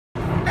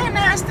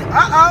past it.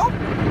 Uh-oh.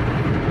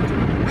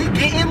 We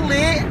getting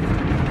lit.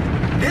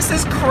 This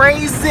is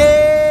crazy.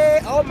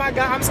 Oh my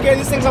God, I'm scared of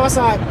these things on my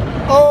side.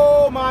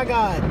 Oh my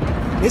God.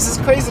 This is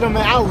crazy though,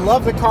 man. I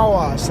love the car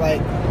wash.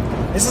 Like,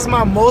 this is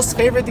my most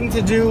favorite thing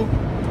to do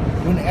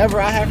whenever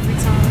I have free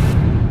time.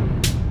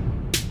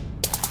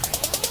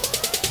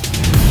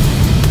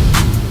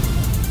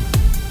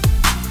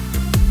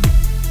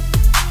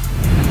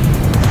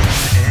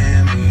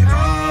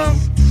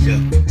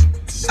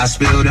 I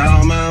spilled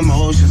all my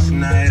emotions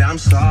tonight, I'm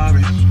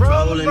sorry.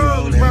 Rolling,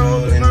 rolling,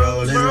 rolling,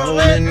 rolling,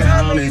 rolling.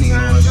 How many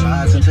more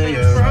shots until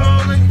you're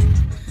rolling?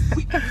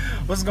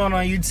 What's going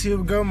on,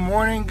 YouTube? Good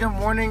morning, good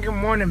morning, good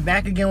morning.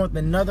 Back again with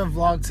another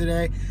vlog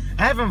today.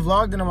 I haven't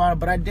vlogged in a while,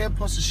 but I did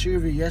post a shoe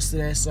review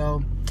yesterday,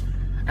 so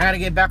I gotta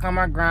get back on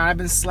my grind. I've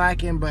been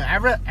slacking, but I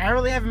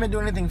really haven't been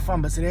doing anything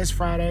fun. But today's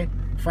Friday,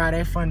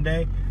 fun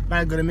day.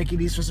 About to go to Mickey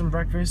D's for some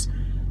breakfast.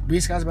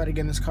 B-Scott's about to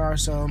get in this car,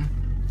 so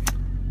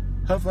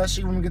hopefully I'll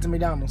see when we get to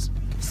McDonald's.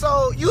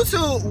 So,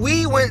 YouTube,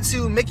 we went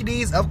to Mickey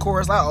D's, of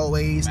course, like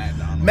always.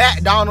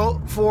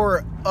 McDonald's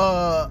for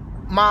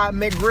my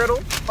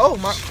McGriddle. Oh,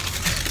 my.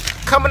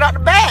 Coming out the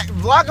bag.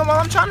 Vlogging while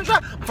I'm trying to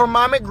drive. For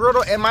my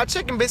McGriddle and my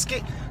chicken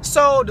biscuit.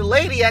 So, the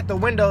lady at the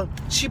window,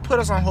 she put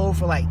us on hold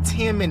for like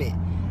 10 minutes.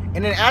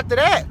 And then after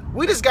that,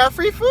 we just got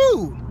free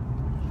food.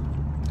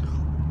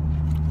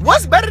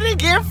 What's better than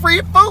getting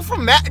free food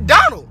from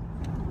McDonald's?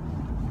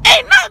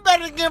 Ain't nothing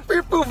better than getting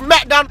free food from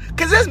McDonald's,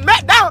 because it's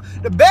McDonald's,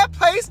 the best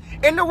place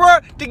in the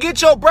world to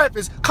get your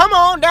breakfast. Come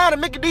on down to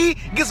Mickey D,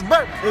 get some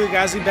breakfast. Hey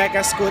guys, we back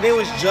at school. They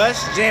was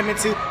just jamming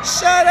to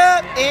Shut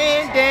Up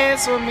and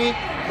Dance With Me,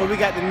 but we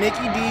got the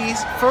Mickey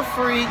D's for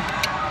free.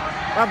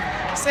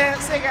 Say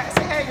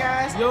hey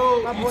guys.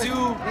 Yo, my boy,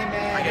 YouTube. Hey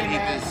man, I gotta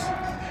eat this.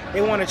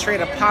 They want to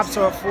trade a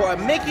Pop-Tart for a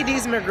Mickey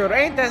D's McGriddle.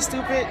 Ain't that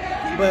stupid?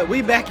 But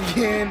we back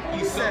again.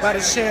 About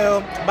to chill.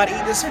 About to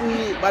eat this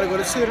food. About to go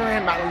to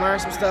tutoring. About to learn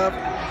some stuff.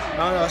 I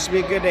don't know. It should be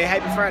a good day.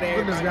 Happy Friday.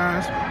 Look at this,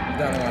 guys.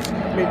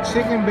 Big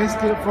chicken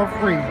biscuit for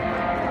free.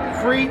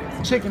 Free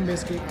chicken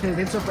biscuit. Because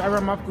they took forever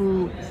on my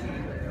food.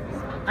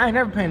 I ain't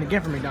never paying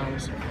again for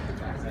McDonald's.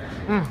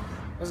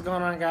 What's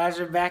going on, guys?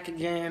 We're back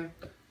again.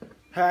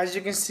 As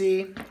you can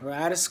see, we're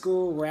out of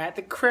school. We're at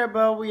the crib.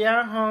 We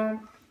are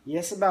home.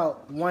 Yes,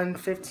 about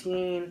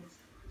 1:15.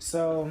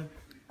 So,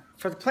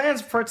 for the plans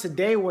for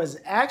today was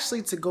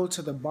actually to go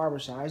to the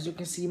barbershop. As you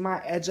can see,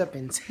 my edge up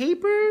and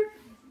taper.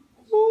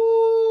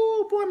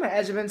 Ooh, boy, my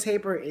edge up and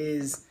taper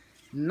is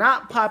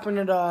not popping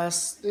at all.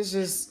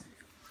 It's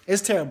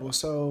terrible.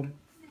 So,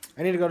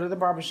 I need to go to the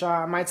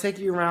barbershop. I might take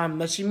you around,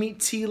 let you meet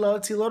Tilo.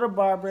 Tilo the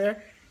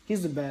barber.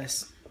 He's the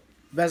best.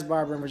 Best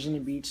barber in Virginia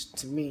Beach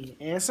to me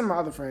and some of my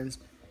other friends.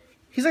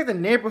 He's like the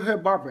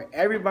neighborhood barber.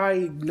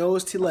 Everybody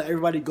knows Tilo.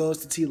 Everybody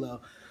goes to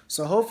Tilo.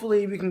 So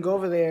hopefully we can go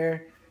over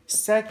there.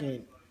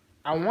 Second,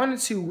 I wanted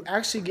to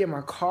actually get my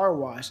car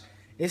washed.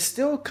 It's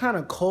still kind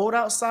of cold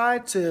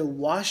outside to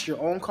wash your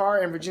own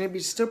car in Virginia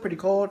Beach. It's still pretty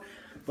cold.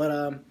 But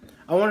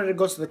I wanted to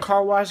go to the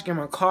car wash, get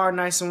my car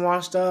nice and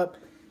washed up.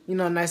 You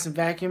know, nice and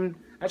vacuumed.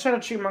 I try to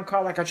treat my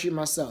car like I treat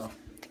myself.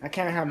 I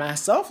can't have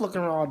myself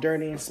looking all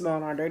dirty and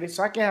smelling all dirty.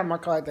 So I can't have my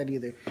car like that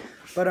either.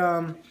 But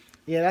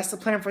yeah, that's the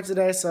plan for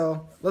today,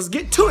 so let's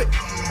get to it.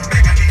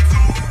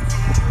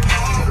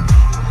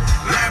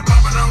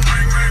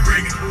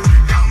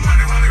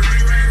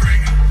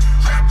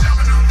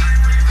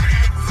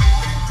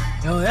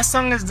 Yo, that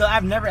song is dope.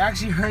 I've never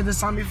actually heard this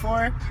song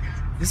before.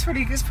 It's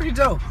pretty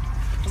dope.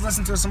 Let's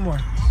listen to it some more.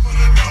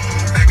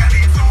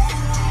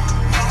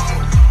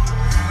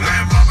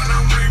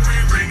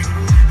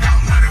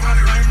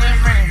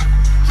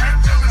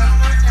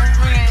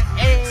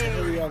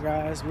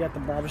 Guys, we at the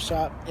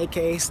barbershop,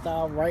 aka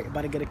Style Right,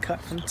 about to get a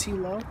cut from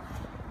Tilo.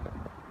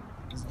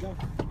 Let's go.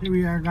 Here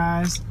we are,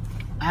 guys,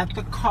 at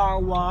the car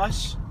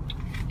wash.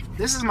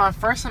 This is my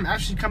first time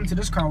actually coming to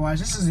this car wash.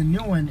 This is a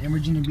new one in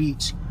Virginia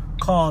Beach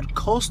called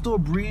Coastal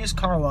Breeze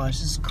Car Wash.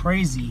 This is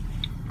crazy.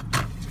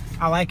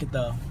 I like it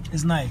though.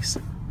 It's nice.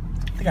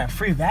 They got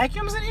free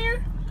vacuums in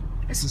here?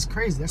 This is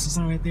crazy. That's the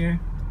song right there.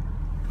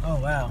 Oh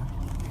wow.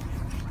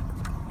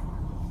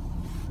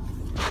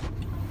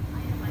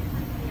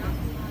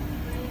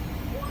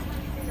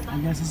 I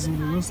guess this is what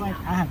it looks like.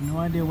 I have no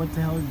idea what the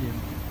hell to do.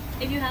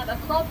 If you have a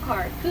club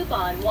card,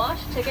 coupon,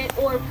 wash ticket,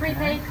 or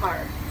prepaid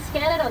card,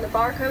 scan it on the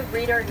barcode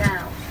reader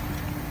now.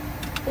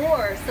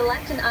 Or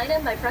select an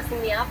item by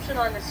pressing the option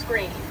on the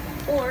screen,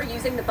 or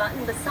using the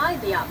button beside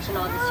the option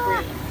on the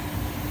screen.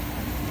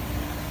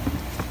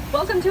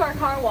 Welcome to our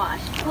car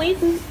wash.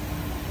 Please.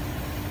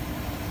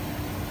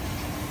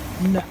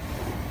 No.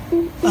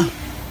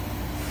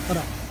 Hold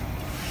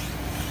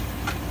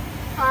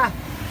on.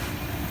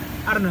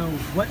 I don't know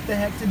what the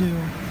heck to do.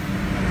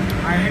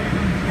 Alright,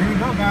 here we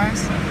go,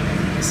 guys.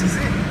 This is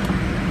it.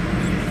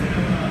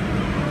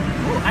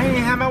 Ooh, I ain't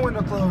even have my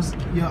window closed.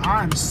 Yo,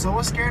 I'm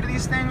so scared of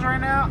these things right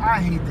now.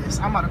 I hate this.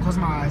 I'm about to close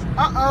my eyes.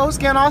 Uh-oh, it's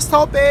getting all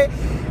stupid.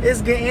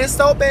 It's getting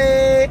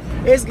stupid.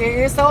 It's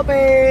getting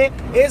stupid.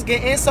 It's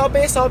getting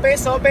stupid, stupid,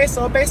 stupid,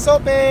 stupid,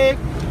 stupid.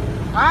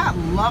 I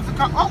love the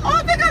car.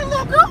 Oh, they got a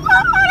little girl. Oh,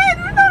 I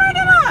didn't know that,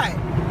 did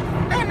I?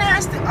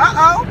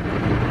 Uh-oh.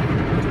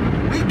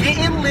 We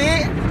getting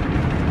lit.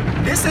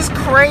 This is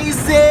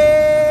crazy.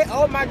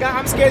 Oh my God,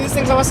 I'm scared these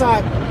things on my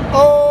side.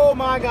 Oh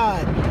my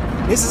God.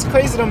 This is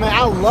crazy though, man.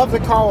 I love the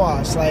car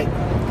wash. Like,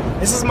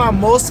 this is my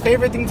most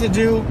favorite thing to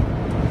do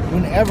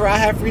whenever I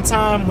have free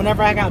time,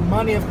 whenever I got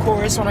money, of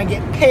course, when I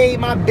get paid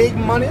my big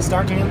money. It's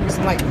dark in here.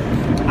 I'm like,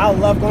 I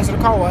love going to the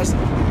car wash.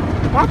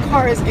 My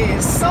car is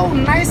getting so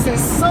nice and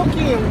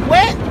soaky and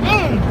wet.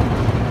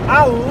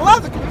 I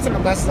love it. Let me take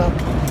my glasses off.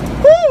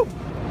 Woo!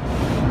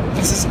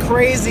 This is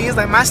crazy. It's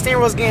like my steering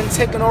wheel's getting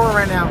taken over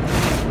right now.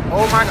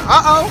 Oh my God.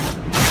 Uh-oh.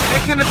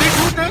 Making a big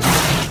move thing.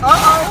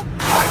 Uh-oh.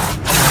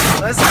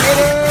 Let's get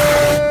it.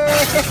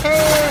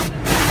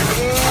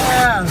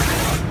 Yeah.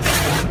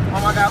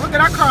 Oh my God. Look at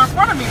that car in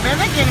front of me, man.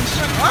 They getting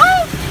shit.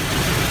 Oh!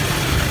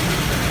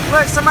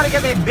 Look, somebody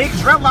got their big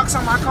dreadlocks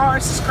on my car.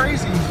 This is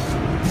crazy.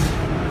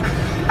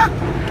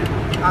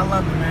 I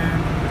love it, man.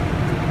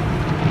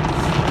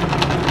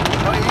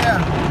 Oh yeah.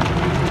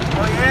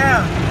 Oh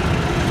yeah.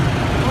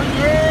 Oh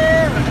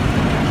yeah.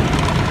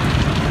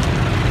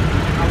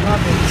 I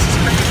love it. This is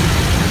crazy.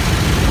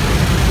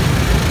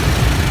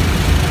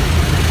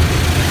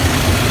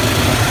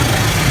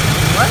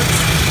 What?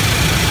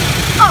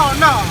 Oh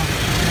no.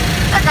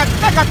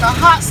 They got the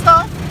hot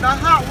stuff, the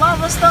hot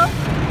lava stuff.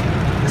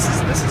 This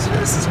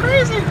is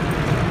crazy.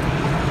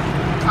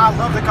 I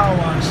love the car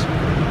wash.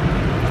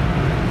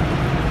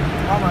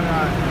 Oh my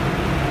God.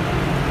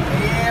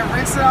 Yeah,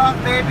 rinse it off,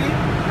 baby.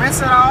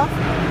 Rinse it off.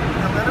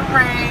 And let it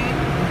rain.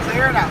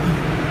 Clear it out.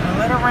 And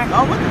let it rain.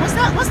 Oh, what's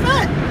that? What's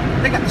that?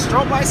 They got the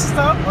strobe lights and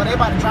stuff. Oh, they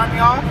about to drop me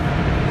off.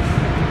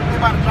 They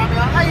about to drop me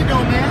off. How you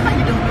doing, man? How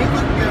you doing, man? You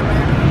looking good,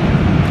 man.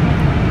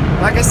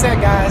 Like I said,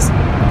 guys,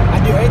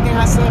 I do everything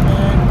I said,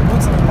 man. Go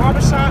to the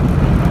barbershop.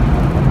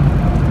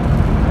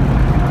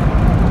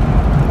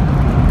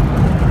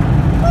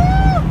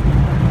 Woo!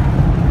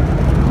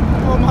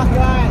 Oh my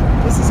God.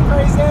 This is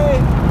crazy.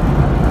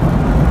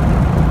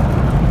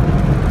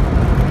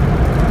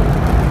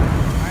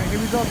 Alright,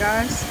 here we go,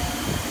 guys.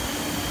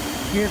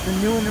 Here's the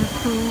new and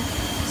improved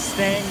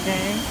Stang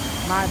Gang,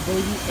 my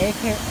baby,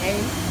 aka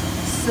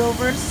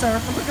Silver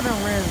Surfer. Look at them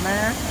rims,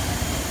 man.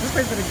 This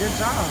place did a good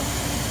job.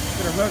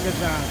 Did a real good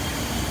job.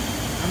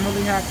 I'm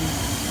really happy.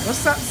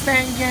 What's up,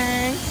 Stang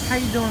Gang? How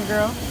you doing,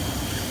 girl?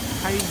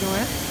 How you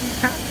doing?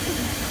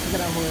 Look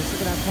at that horse.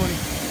 Look at that pony.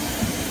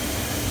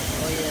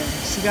 Oh yeah,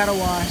 she got a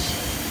wash.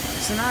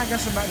 So now I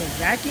guess I'm about to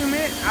vacuum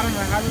it. I don't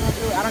know how we're gonna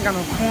do it. I don't got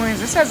no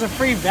coins. It says a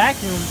free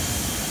vacuum.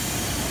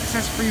 It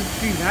says free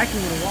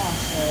vacuum with a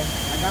wash. So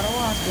I got a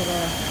wash, but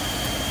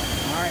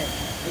alright.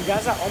 You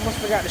guys, I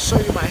almost forgot to show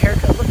you my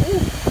haircut. Look, ooh.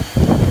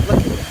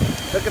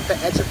 Look at the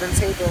edge of the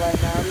taper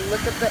right now.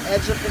 Look at the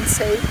edge of the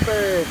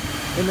taper.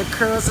 And the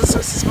curls and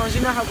twists and spawns.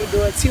 You know how we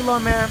do it. T-Lo,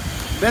 man,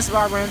 best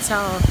barber in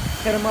town.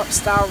 Hit him up,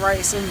 Style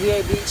Rights in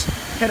VA Beach.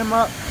 Hit him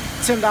up,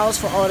 $10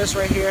 for all this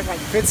right here. Like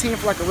 $15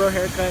 for like a real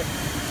haircut.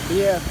 But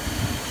yeah.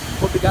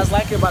 Hope you guys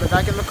like it. About to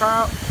vacuum the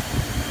car out.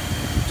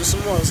 Do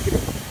some more. Let's get it.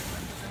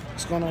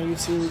 What's going on,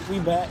 YouTube? We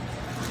back.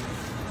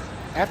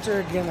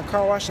 After getting the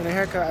car wash and the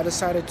haircut, I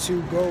decided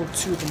to go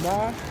to the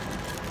mall.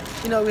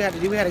 You know, we had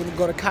to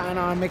go to Cotton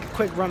On, make a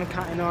quick run of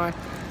Cotton On.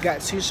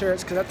 Got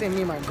t-shirts because I think me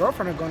and my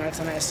girlfriend are going out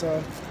tonight.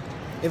 So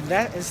if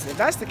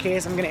that's the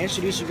case, I'm gonna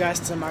introduce you guys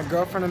to my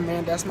girlfriend and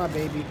man. That's my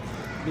baby.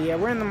 But yeah,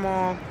 we're in the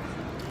mall.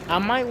 I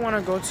might want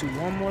to go to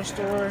one more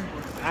store.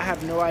 I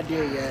have no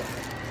idea yet.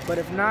 But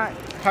if not,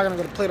 probably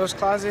gonna go to Plato's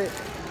Closet,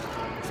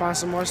 find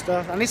some more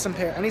stuff. I need some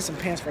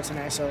pants for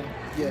tonight, so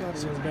yeah. You know what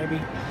it is,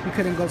 baby. We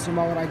couldn't go to the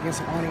mall without getting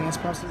some audience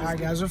passes. Alright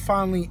guys, we're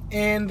finally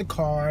in the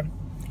car.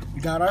 We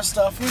got our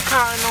stuff from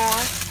Cotton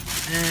On,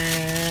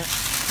 and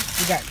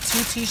we got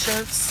 2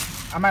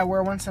 t-shirts. I might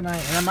wear one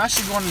tonight, and I'm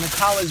actually going on a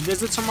college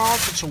visit tomorrow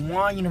to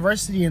Chowan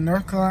University in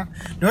North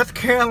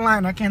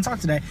Carolina. I can't talk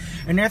today.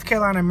 In North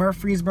Carolina,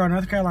 Murfreesboro,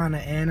 North Carolina,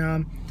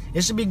 and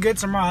it should be good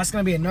tomorrow. It's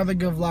gonna be another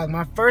good vlog.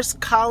 My first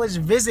college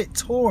visit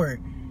tour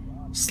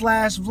 /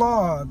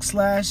 vlog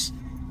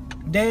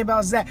 / day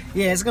about Zach.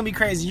 Yeah, it's gonna be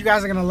crazy. You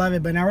guys are gonna love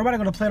it. But now we're about to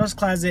go to Plato's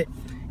Closet.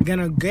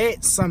 Gonna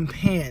get some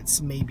pants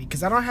maybe,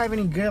 because I don't have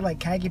any good like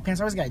khaki pants.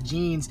 I always got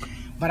jeans,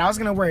 but I was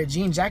gonna wear a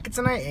jean jacket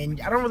tonight,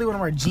 and I don't really want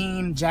to wear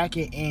jean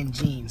jacket and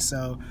jeans.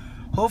 So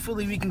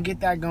hopefully we can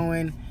get that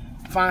going,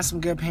 find some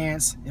good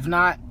pants. If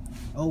not,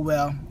 oh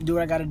well, do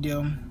what I gotta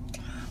do.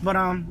 But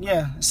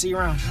yeah, see you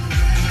around.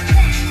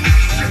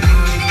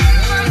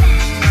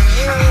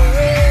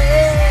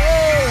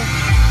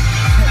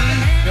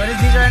 Yo, this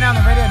DJ right now on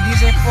the radio,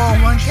 DJ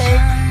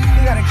 401K.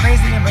 He got a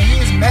crazy name, but he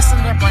is messing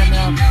it up right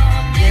now.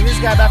 Yeah, we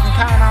just got back from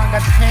Cotton On,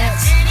 got the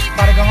pants.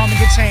 About to go home and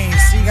get changed.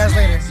 See you guys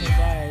later. So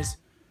guys,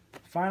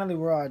 finally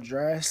we're all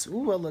dressed.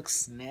 Ooh, it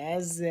looks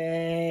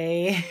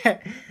snazzy.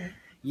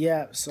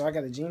 Yeah, so I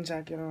got a jean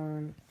jacket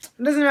on.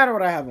 It doesn't matter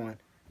what I have on.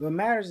 What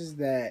matters is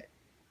that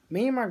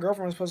me and my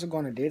girlfriend were supposed to go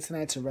on a date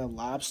tonight to Red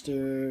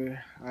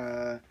Lobster,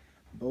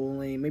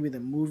 bowling, maybe the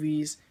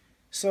movies.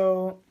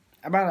 So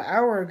about an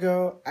hour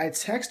ago, I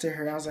texted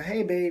her. I was like,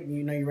 hey, babe,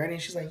 you know, you ready?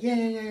 And she's like,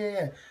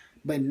 yeah.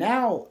 But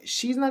now,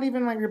 she's not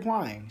even, like,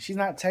 replying. She's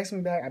not texting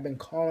me back. I've been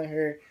calling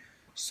her.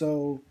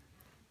 So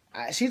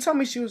she told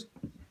me she was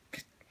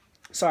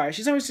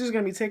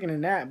gonna be taking a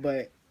nap,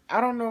 but I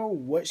don't know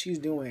what she's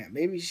doing.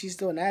 Maybe she's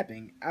still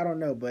napping. I don't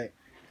know, but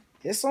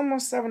it's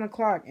almost 7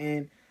 o'clock,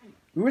 and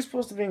we were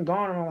supposed to be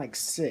gone around like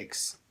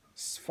 6.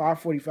 It's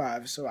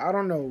 5:45. So I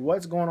don't know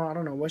what's going on. I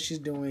don't know what she's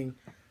doing,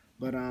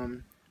 but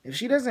if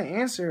she doesn't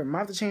answer, I might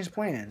have to change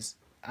plans.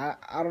 I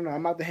don't know.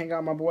 I'm about to hang out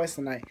with my boys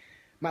tonight.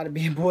 Might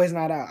be a boys'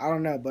 night out. I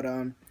don't know, but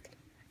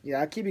yeah,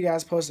 I'll keep you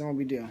guys posted on what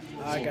we do.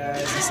 Alright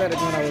guys, instead of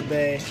going out with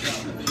Bay,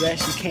 we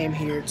actually came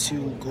here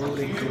to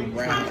Golden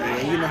Corral.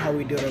 Yeah, you know how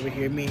we do it over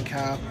here. Me and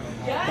Kyle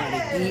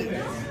about to eat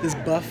this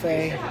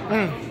buffet.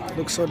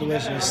 Looks so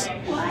delicious.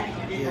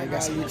 Yeah,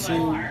 guys,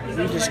 YouTube,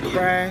 we just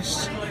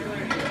crashed.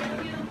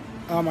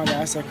 Oh my god,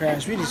 I said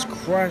crash. We just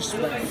crushed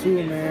that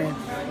food, man.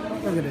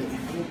 Look at it.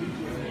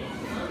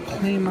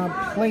 Clean my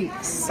plate.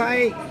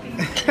 Psych.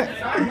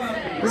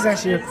 This is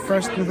actually your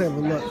first plate, but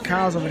look,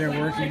 Kyle's over there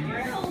working.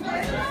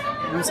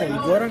 Let me tell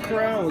you, Golden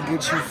Corral will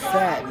get you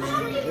fat,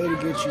 man. It'll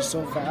get you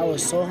so fat. I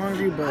was so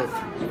hungry, but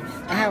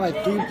I had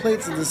like 3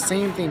 plates of the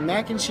same thing.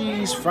 Mac and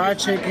cheese, fried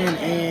chicken,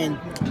 and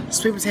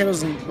sweet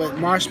potatoes with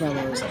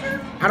marshmallows.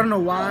 I don't know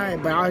why,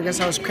 but I guess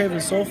I was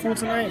craving soul food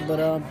tonight. But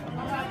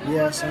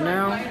yeah, so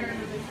now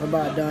we're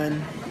about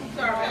done.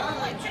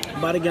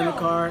 About to get in the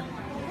car.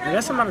 I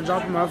guess I'm about to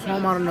drop him off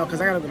home. I don't know,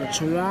 because I got to go to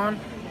Chuan.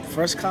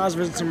 First class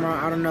visit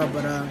tomorrow. I don't know,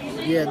 but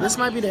yeah, this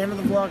might be the end of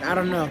the vlog. I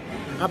don't know.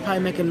 I'll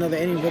probably make another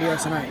ending video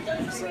tonight.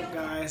 What's up,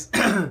 guys?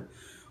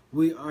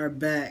 We are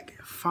back.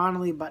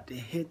 Finally about to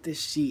hit the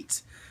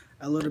sheets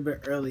a little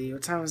bit early.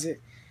 What time is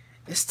it?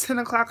 It's 10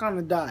 o'clock on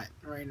the dot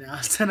right now.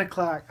 It's 10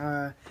 o'clock.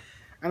 I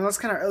know it's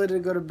kind of early to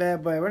go to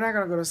bed, but we're not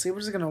going to go to sleep. We're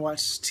just going to watch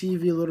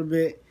TV a little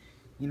bit.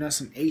 You know,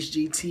 some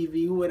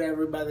HGTV, whatever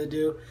we're about to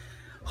do.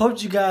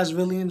 Hope you guys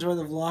really enjoyed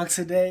the vlog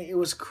today. It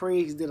was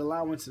crazy. Did a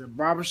lot. Went to the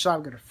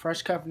barbershop, got a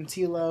fresh cut from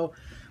Tilo.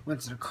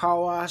 Went to the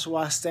Carwash,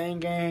 watched Stain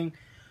Gang,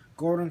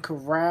 Golden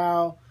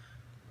Corral.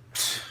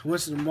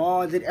 Went to the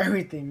mall. Did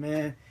everything,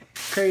 man.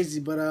 Crazy.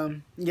 But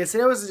yeah,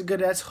 today was a good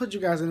day. I told you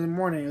guys in the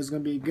morning it was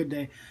gonna be a good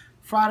day.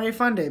 Friday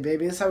fun day,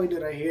 baby. That's how we do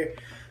it right here.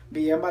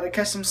 But yeah, I'm about to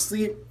catch some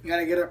sleep.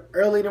 Gotta get up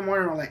early in the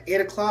morning around like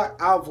 8 o'clock.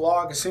 I'll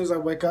vlog as soon as I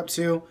wake up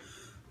too.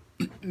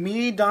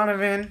 Me,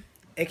 Donovan,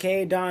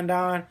 aka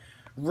Don,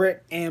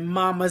 Rick, and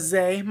Mama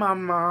Zay, my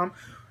mom.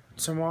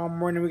 Tomorrow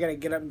morning we gotta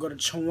get up and go to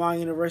Chuan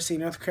University,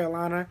 North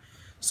Carolina.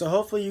 So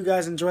hopefully you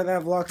guys enjoy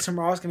that vlog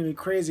tomorrow. It's gonna be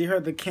crazy. I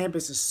heard the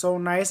campus is so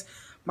nice.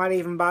 Might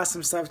even buy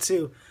some stuff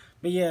too.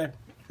 But yeah,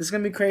 it's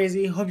gonna be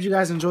crazy. Hope you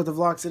guys enjoyed the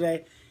vlog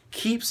today.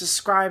 Keep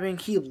subscribing,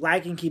 keep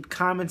liking, keep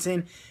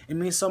commenting. It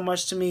means so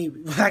much to me.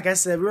 Like I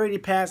said, we already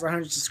passed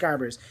 100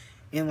 subscribers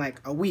in like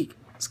a week.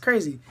 It's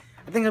crazy.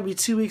 I think it'll be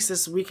 2 weeks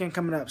this weekend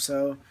coming up.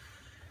 So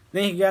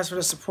thank you guys for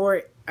the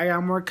support. I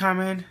got more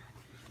coming.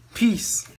 Peace.